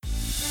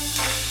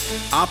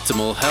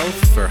Optimal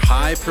health for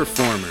high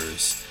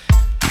performers.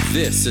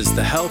 This is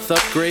the Health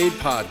Upgrade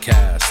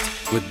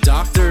Podcast with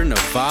Dr.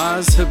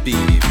 Nawaz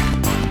Habib.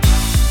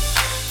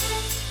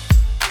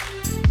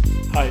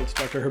 Hi, it's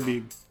Dr.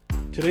 Habib.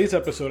 Today's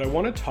episode, I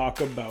want to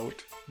talk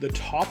about the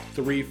top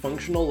 3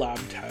 functional lab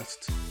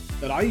tests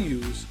that I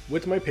use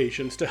with my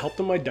patients to help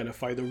them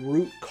identify the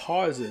root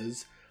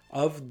causes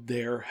of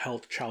their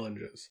health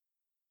challenges.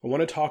 I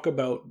want to talk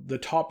about the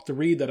top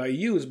 3 that I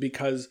use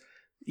because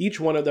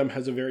each one of them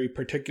has a very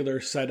particular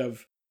set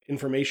of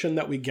information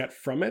that we get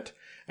from it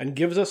and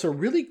gives us a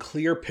really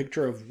clear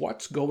picture of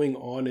what's going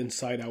on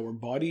inside our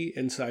body,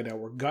 inside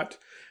our gut,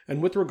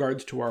 and with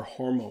regards to our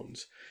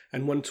hormones.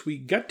 And once we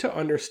get to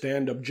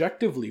understand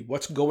objectively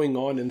what's going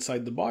on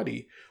inside the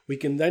body, we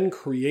can then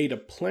create a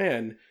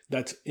plan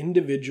that's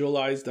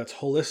individualized, that's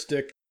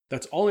holistic,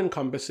 that's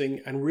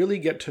all-encompassing, and really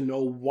get to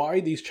know why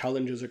these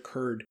challenges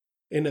occurred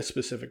in a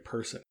specific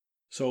person.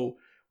 So,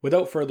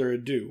 without further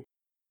ado,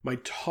 my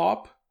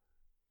top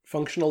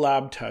functional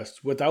lab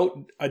tests,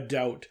 without a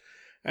doubt,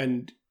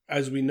 and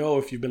as we know,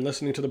 if you've been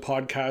listening to the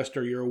podcast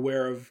or you're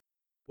aware of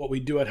what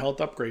we do at Health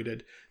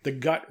Upgraded, the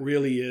gut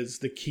really is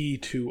the key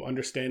to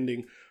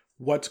understanding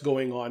what's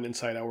going on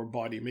inside our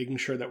body, making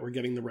sure that we're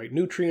getting the right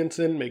nutrients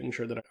in, making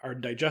sure that our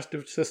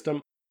digestive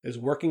system is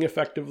working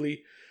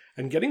effectively,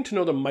 and getting to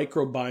know the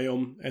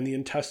microbiome and the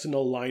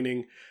intestinal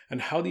lining and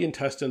how the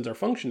intestines are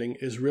functioning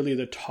is really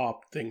the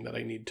top thing that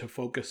I need to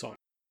focus on.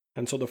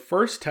 And so the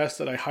first test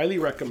that I highly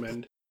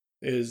recommend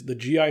is the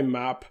GI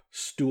MAP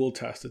stool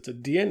test. It's a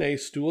DNA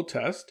stool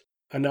test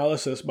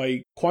analysis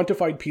by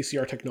quantified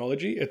PCR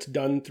technology. It's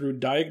done through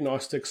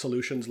Diagnostic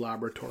Solutions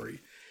Laboratory.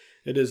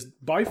 It is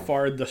by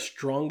far the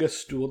strongest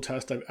stool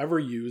test I've ever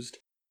used.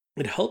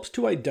 It helps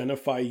to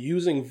identify,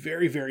 using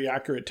very, very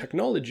accurate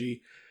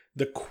technology,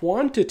 the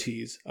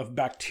quantities of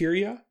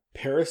bacteria,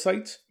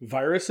 parasites,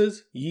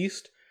 viruses,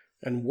 yeast,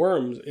 and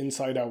worms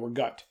inside our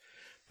gut.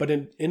 But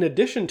in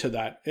addition to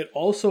that, it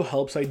also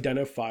helps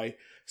identify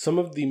some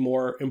of the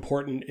more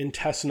important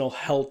intestinal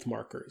health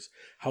markers,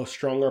 how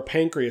strong our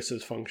pancreas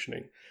is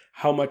functioning,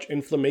 how much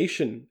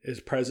inflammation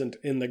is present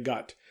in the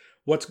gut,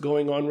 what's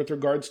going on with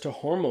regards to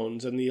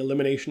hormones and the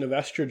elimination of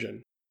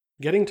estrogen,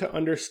 getting to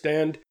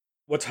understand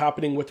what's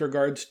happening with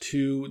regards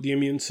to the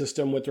immune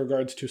system, with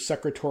regards to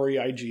secretory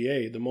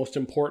IgA, the most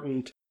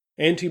important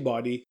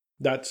antibody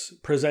that's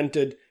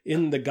presented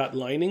in the gut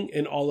lining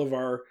in all of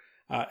our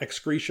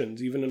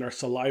excretions, even in our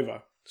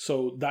saliva.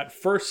 So that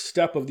first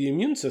step of the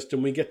immune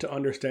system, we get to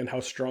understand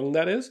how strong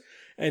that is,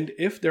 and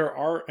if there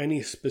are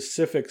any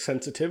specific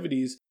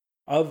sensitivities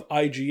of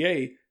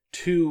IgA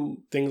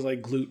to things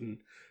like gluten.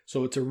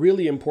 So it's a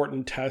really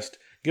important test,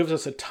 gives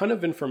us a ton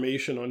of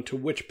information onto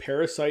which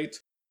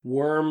parasites,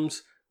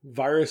 worms,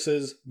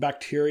 viruses,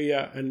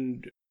 bacteria,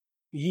 and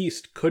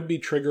yeast could be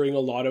triggering a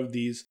lot of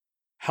these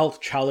health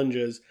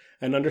challenges,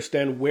 and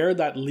understand where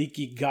that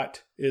leaky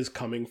gut is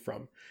coming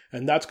from.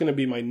 And that's going to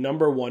be my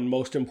number one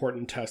most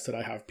important test that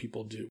I have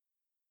people do.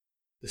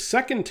 The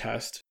second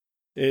test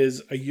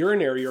is a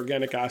urinary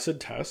organic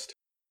acid test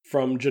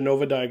from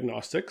Genova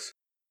Diagnostics,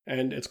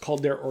 and it's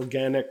called their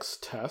Organics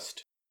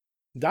test.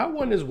 That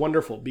one is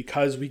wonderful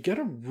because we get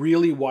a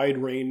really wide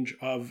range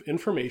of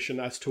information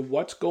as to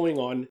what's going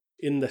on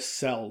in the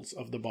cells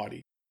of the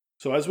body.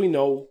 So as we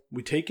know,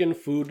 we take in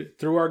food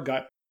through our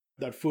gut.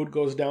 That food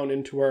goes down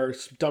into our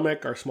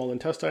stomach, our small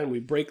intestine. We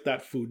break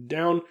that food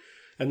down,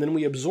 and then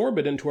we absorb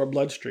it into our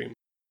bloodstream.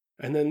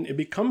 And then it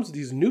becomes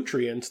these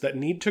nutrients that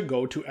need to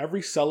go to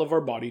every cell of our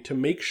body to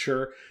make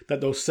sure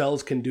that those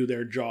cells can do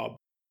their job.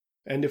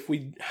 And if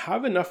we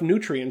have enough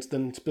nutrients,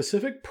 then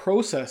specific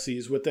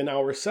processes within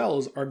our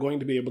cells are going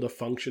to be able to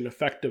function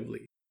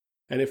effectively.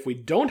 And if we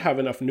don't have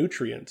enough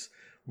nutrients,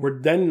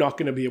 we're then not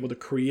going to be able to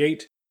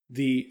create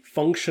the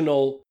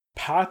functional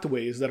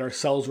pathways that our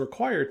cells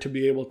require to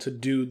be able to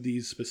do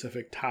these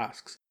specific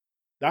tasks.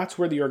 That's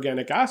where the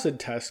organic acid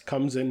test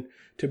comes in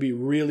to be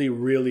really,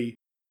 really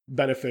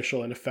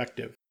beneficial and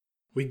effective.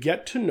 We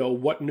get to know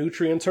what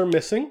nutrients are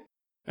missing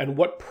and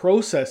what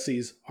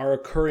processes are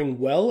occurring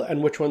well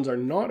and which ones are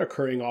not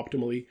occurring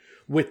optimally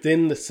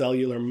within the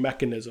cellular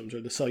mechanisms or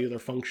the cellular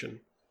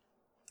function.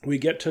 We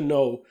get to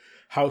know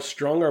how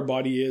strong our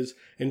body is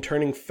in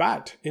turning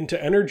fat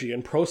into energy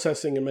and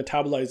processing and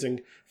metabolizing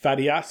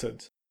fatty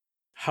acids.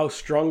 How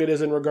strong it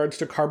is in regards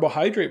to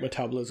carbohydrate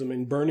metabolism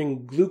and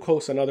burning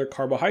glucose and other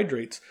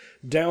carbohydrates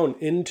down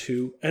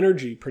into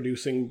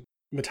energy-producing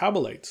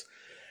metabolites.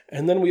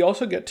 And then we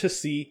also get to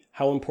see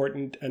how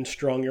important and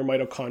strong your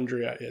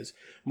mitochondria is.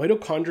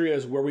 Mitochondria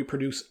is where we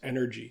produce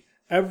energy.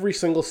 Every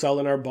single cell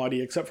in our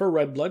body, except for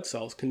red blood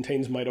cells,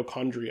 contains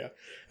mitochondria.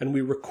 And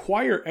we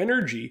require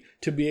energy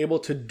to be able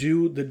to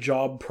do the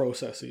job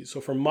processes.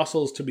 So for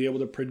muscles to be able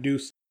to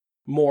produce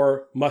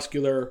more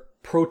muscular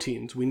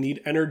proteins, we need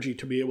energy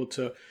to be able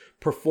to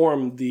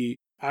perform the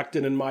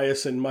actin and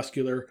myosin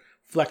muscular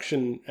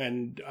flexion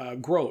and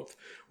growth.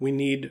 We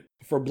need,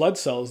 for blood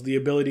cells, the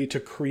ability to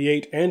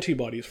create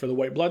antibodies for the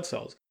white blood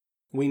cells.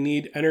 We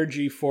need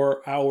energy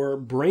for our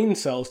brain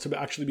cells to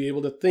actually be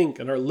able to think,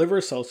 and our liver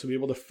cells to be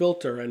able to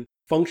filter and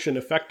function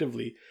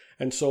effectively.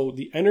 And so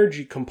the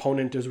energy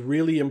component is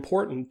really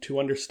important to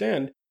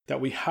understand that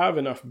we have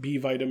enough B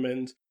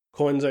vitamins,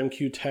 coenzyme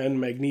Q10,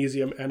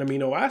 magnesium, and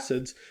amino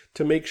acids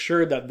to make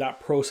sure that that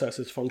process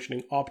is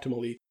functioning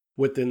optimally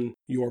within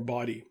your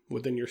body,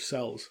 within your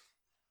cells.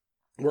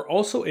 We're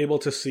also able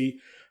to see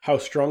how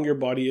strong your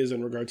body is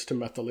in regards to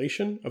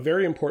methylation, a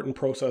very important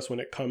process when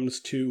it comes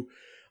to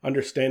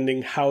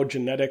understanding how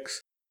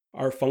genetics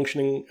are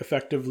functioning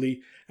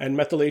effectively. And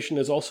methylation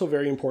is also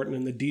very important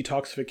in the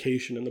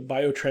detoxification and the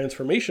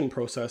biotransformation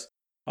process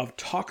of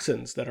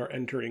toxins that are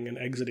entering and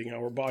exiting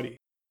our body.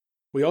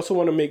 We also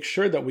want to make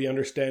sure that we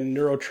understand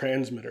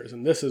neurotransmitters.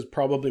 And this is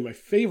probably my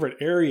favorite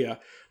area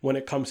when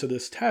it comes to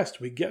this test.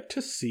 We get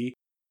to see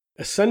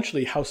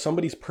essentially how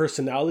somebody's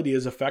personality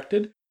is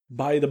affected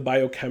by the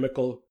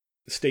biochemical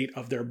state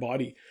of their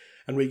body.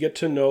 And we get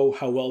to know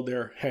how well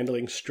they're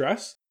handling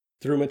stress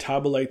through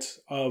metabolites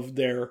of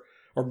their,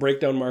 or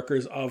breakdown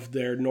markers of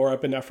their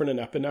norepinephrine and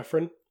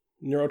epinephrine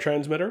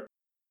neurotransmitter.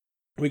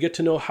 We get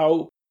to know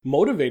how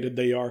motivated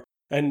they are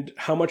and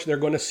how much they're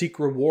going to seek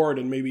reward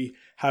and maybe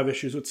have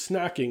issues with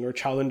snacking or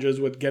challenges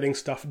with getting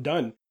stuff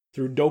done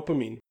through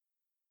dopamine.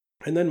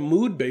 And then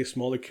mood-based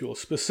molecules.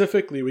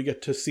 Specifically, we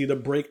get to see the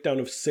breakdown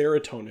of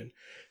serotonin.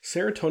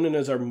 Serotonin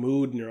is our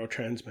mood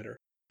neurotransmitter.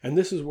 And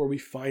this is where we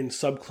find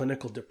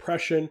subclinical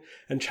depression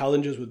and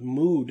challenges with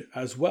mood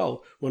as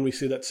well when we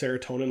see that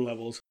serotonin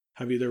levels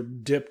have either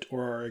dipped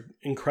or are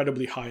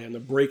incredibly high and the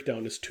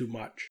breakdown is too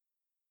much.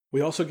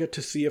 We also get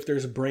to see if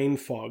there's brain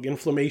fog,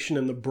 inflammation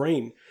in the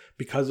brain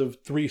because of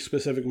 3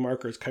 specific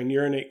markers,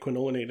 kynurenate,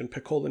 quinolinate, and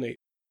picolinate,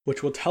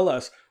 which will tell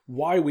us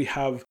why we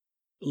have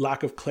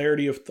lack of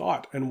clarity of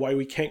thought and why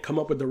we can't come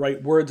up with the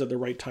right words at the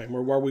right time,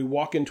 or why we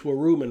walk into a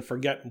room and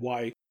forget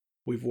why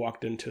we've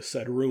walked into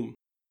said room.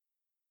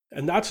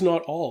 And that's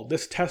not all.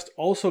 This test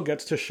also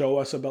gets to show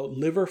us about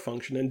liver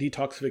function and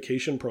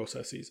detoxification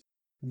processes.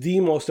 The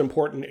most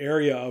important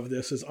area of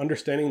this is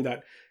understanding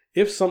that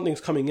if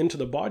something's coming into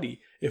the body,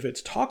 if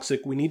it's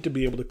toxic, we need to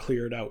be able to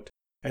clear it out.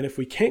 And if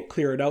we can't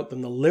clear it out,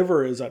 then the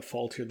liver is at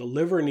fault here. The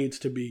liver needs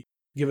to be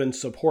given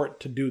support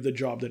to do the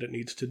job that it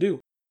needs to do.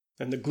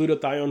 And the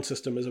glutathione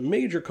system is a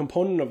major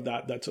component of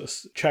that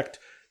that's checked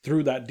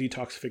through that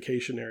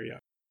detoxification area.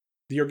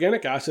 The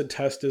organic acid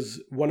test is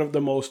one of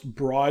the most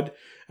broad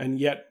and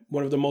yet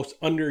one of the most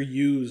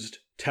underused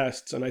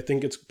tests. And I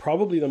think it's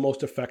probably the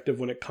most effective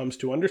when it comes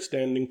to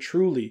understanding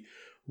truly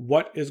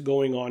what is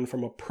going on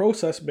from a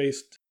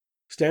process-based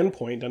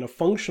standpoint and a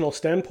functional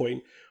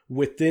standpoint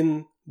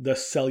within the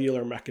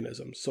cellular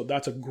mechanisms. So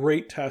that's a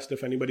great test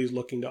if anybody's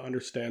looking to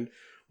understand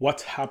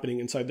what's happening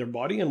inside their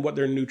body and what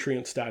their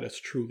nutrient status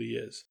truly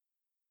is.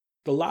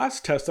 The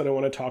last test that I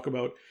want to talk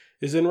about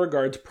is in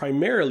regards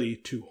primarily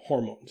to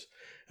hormones.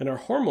 And our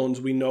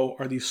hormones, we know,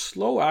 are these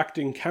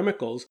slow-acting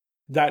chemicals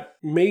that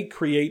may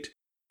create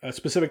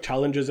specific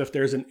challenges if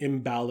there's an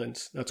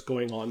imbalance that's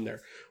going on there.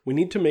 We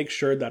need to make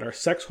sure that our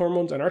sex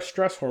hormones and our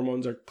stress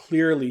hormones are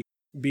clearly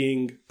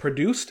being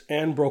produced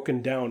and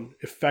broken down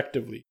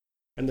effectively.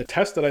 And the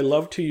test that I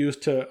love to use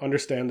to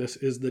understand this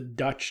is the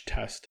Dutch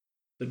test,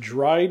 the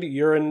dried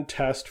urine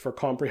test for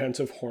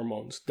comprehensive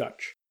hormones,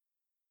 Dutch.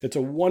 It's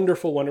a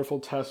wonderful, wonderful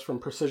test from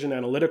Precision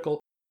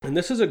Analytical. And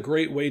this is a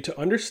great way to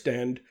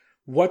understand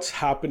what's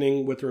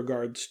happening with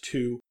regards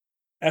to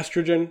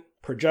estrogen,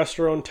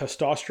 progesterone,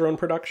 testosterone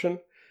production,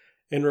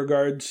 in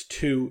regards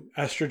to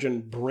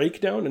estrogen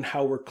breakdown and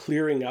how we're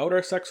clearing out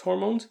our sex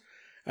hormones,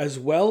 as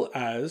well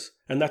as,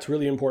 and that's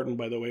really important,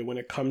 by the way, when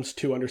it comes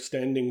to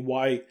understanding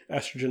why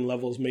estrogen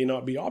levels may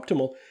not be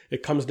optimal,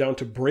 it comes down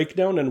to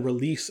breakdown and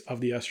release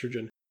of the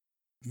estrogen.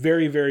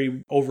 Very,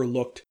 very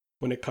overlooked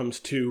when it comes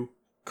to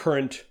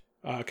current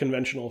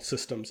conventional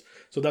systems.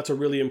 So that's a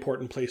really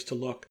important place to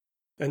look.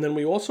 And then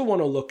we also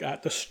want to look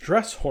at the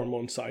stress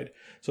hormone side.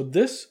 So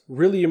this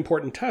really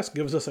important test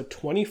gives us a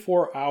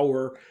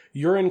 24-hour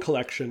urine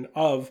collection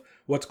of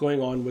what's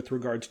going on with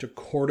regards to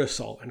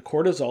cortisol. And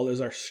cortisol is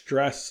our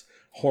stress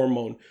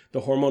hormone,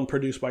 the hormone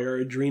produced by our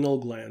adrenal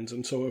glands.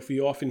 And so if we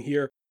often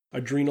hear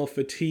adrenal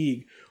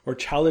fatigue or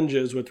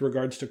challenges with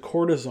regards to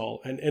cortisol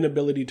and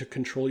inability to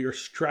control your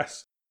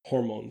stress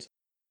hormones,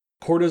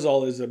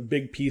 cortisol is a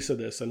big piece of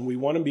this, and we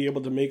want to be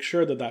able to make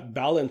sure that that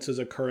balance is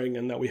occurring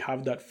and that we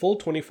have that full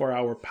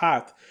 24-hour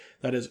path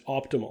that is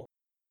optimal.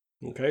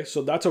 Okay,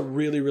 so that's a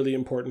really, really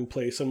important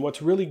place. And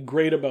what's really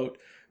great about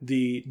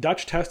the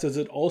Dutch test is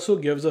it also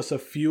gives us a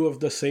few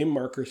of the same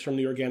markers from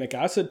the organic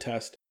acid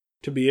test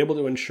to be able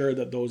to ensure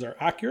that those are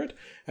accurate,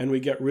 and we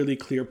get really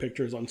clear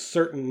pictures on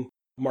certain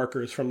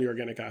markers from the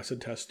organic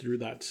acid test through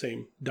that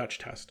same Dutch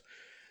test.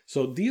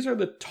 So these are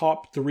the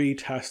top 3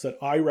 tests that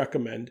I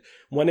recommend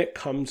when it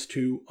comes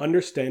to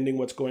understanding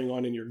what's going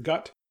on in your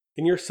gut,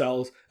 in your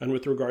cells, and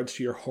with regards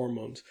to your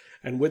hormones.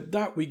 And with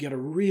that, we get a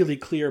really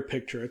clear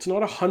picture. It's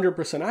not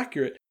 100%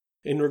 accurate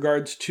in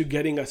regards to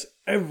getting us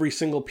every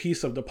single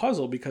piece of the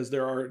puzzle, because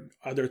there are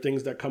other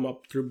things that come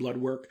up through blood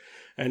work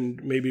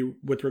and maybe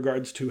with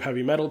regards to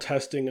heavy metal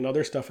testing and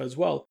other stuff as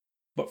well.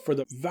 But for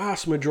the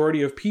vast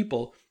majority of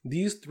people,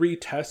 these 3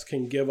 tests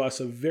can give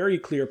us a very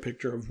clear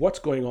picture of what's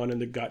going on in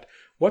the gut,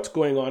 what's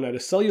going on at a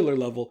cellular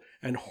level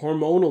and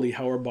hormonally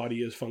how our body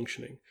is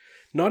functioning.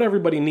 Not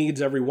everybody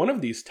needs every one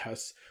of these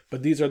tests,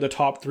 but these are the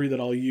top 3 that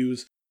I'll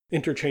use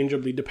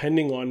interchangeably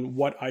depending on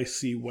what I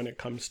see when it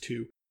comes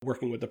to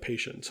working with a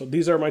patient. So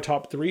these are my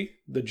top 3: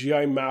 the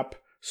GI MAP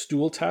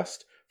stool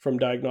test from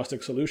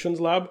Diagnostic Solutions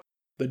Lab,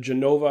 the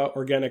Genova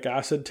organic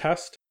acid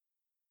test,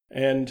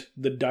 and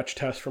the Dutch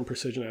test from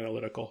Precision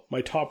Analytical.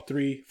 My top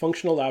 3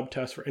 functional lab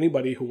tests for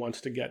anybody who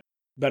wants to get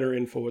better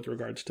info with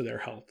regards to their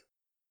health.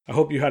 I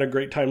hope you had a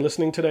great time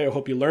listening today. I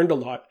hope you learned a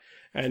lot,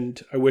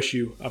 and I wish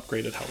you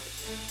upgraded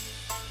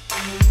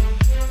health.